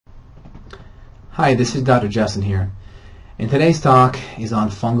Hi, this is Dr. Justin here, and today's talk is on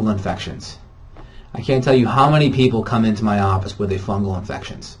fungal infections. I can't tell you how many people come into my office with a fungal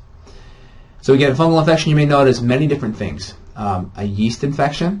infections. So again, a fungal infection, you may notice many different things. A yeast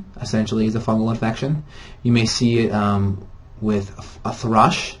infection, essentially, is a fungal infection. You may see it with a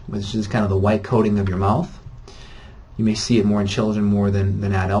thrush, which is kind of the white coating of your mouth. You may see it more in children more than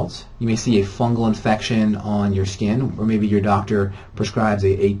adults. You may see a fungal infection on your skin, or maybe your doctor prescribes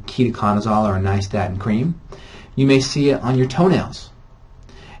a ketoconazole or a nystatin cream. You may see it on your toenails.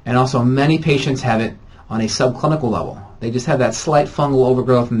 And also many patients have it on a subclinical level. They just have that slight fungal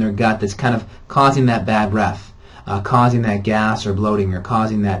overgrowth in their gut that's kind of causing that bad breath, causing that gas or bloating, or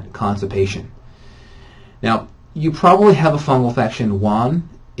causing that constipation. Now, you probably have a fungal infection, one,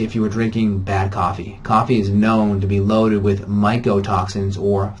 if you were drinking bad coffee. Coffee is known to be loaded with mycotoxins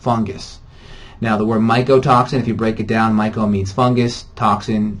or fungus. Now, the word mycotoxin, if you break it down, myco means fungus,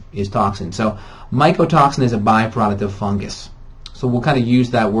 toxin is toxin. So mycotoxin is a byproduct of fungus. So we'll kind of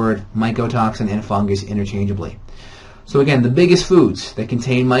use that word mycotoxin and fungus interchangeably. So again, the biggest foods that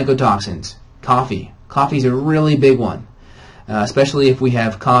contain mycotoxins, coffee. Coffee is a really big one. Especially if we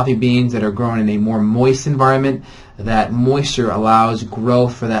have coffee beans that are grown in a more moist environment, that moisture allows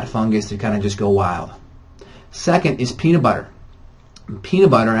growth for that fungus to kind of just go wild. Second is peanut butter.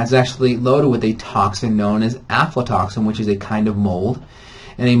 Peanut butter is actually loaded with a toxin known as aflatoxin, which is a kind of mold,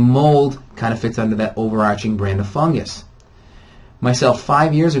 and a mold kind of fits under that overarching brand of fungus. Myself,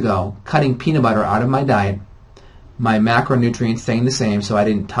 5 years ago, cutting peanut butter out of my diet, my macronutrients staying the same, so I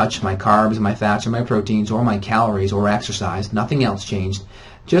didn't touch my carbs, my fats, or my proteins, or my calories, or exercise. Nothing else changed.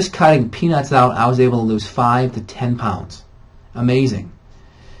 Just cutting peanuts out, I was able to lose 5 to 10 pounds. Amazing.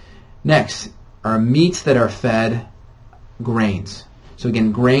 Next are meats that are fed grains. So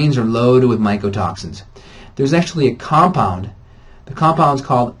again, grains are loaded with mycotoxins. There's actually a compound. The compound is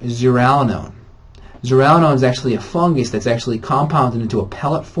called zearalenone. Zearalenone is actually a fungus that's actually compounded into a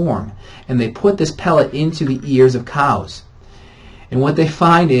pellet form, and they put this pellet into the ears of cows. And what they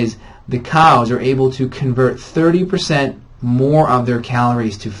find is the cows are able to convert 30% more of their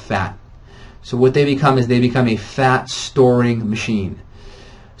calories to fat. So what they become is they become a fat storing machine.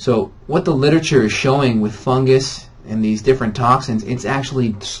 So what the literature is showing with fungus and these different toxins, it's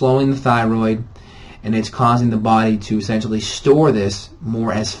actually slowing the thyroid, and it's causing the body to essentially store this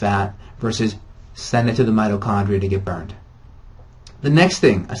more as fat versus send it to the mitochondria to get burned. The next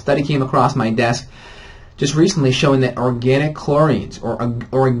thing, a study came across my desk just recently showing that organic chlorines or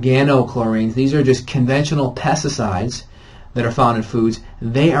organochlorines, these are just conventional pesticides that are found in foods,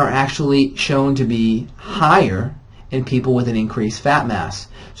 they are actually shown to be higher in people with an increased fat mass.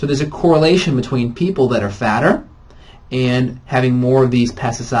 So there's a correlation between people that are fatter and having more of these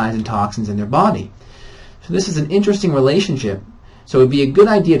pesticides and toxins in their body. So this is an interesting relationship. So it would be a good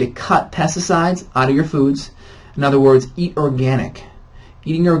idea to cut pesticides out of your foods. In other words, eat organic.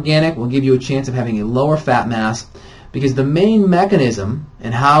 Eating organic will give you a chance of having a lower fat mass, because the main mechanism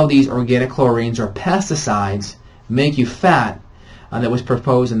and how these organic chlorines or pesticides make you fat that was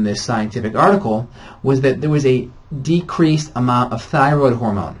proposed in this scientific article was that there was a decreased amount of thyroid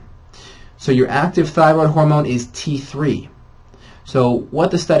hormone. So your active thyroid hormone is T3. So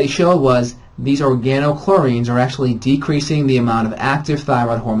what the study showed was these organochlorines are actually decreasing the amount of active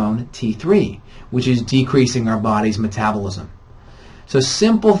thyroid hormone T3, which is decreasing our body's metabolism. So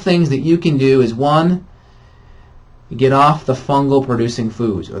simple things that you can do is, one, get off the fungal producing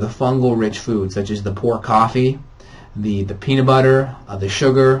foods or the fungal rich foods such as the poor coffee, the peanut butter, the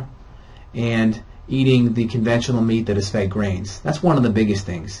sugar, and eating the conventional meat that is fed grains. That's one of the biggest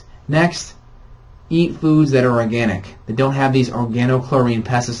things. Next, eat foods that are organic, that don't have these organochlorine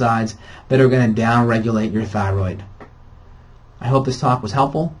pesticides that are going to downregulate your thyroid. I hope this talk was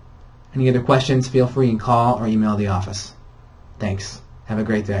helpful. Any other questions, feel free and call or email the office. Thanks. Have a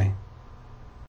great day.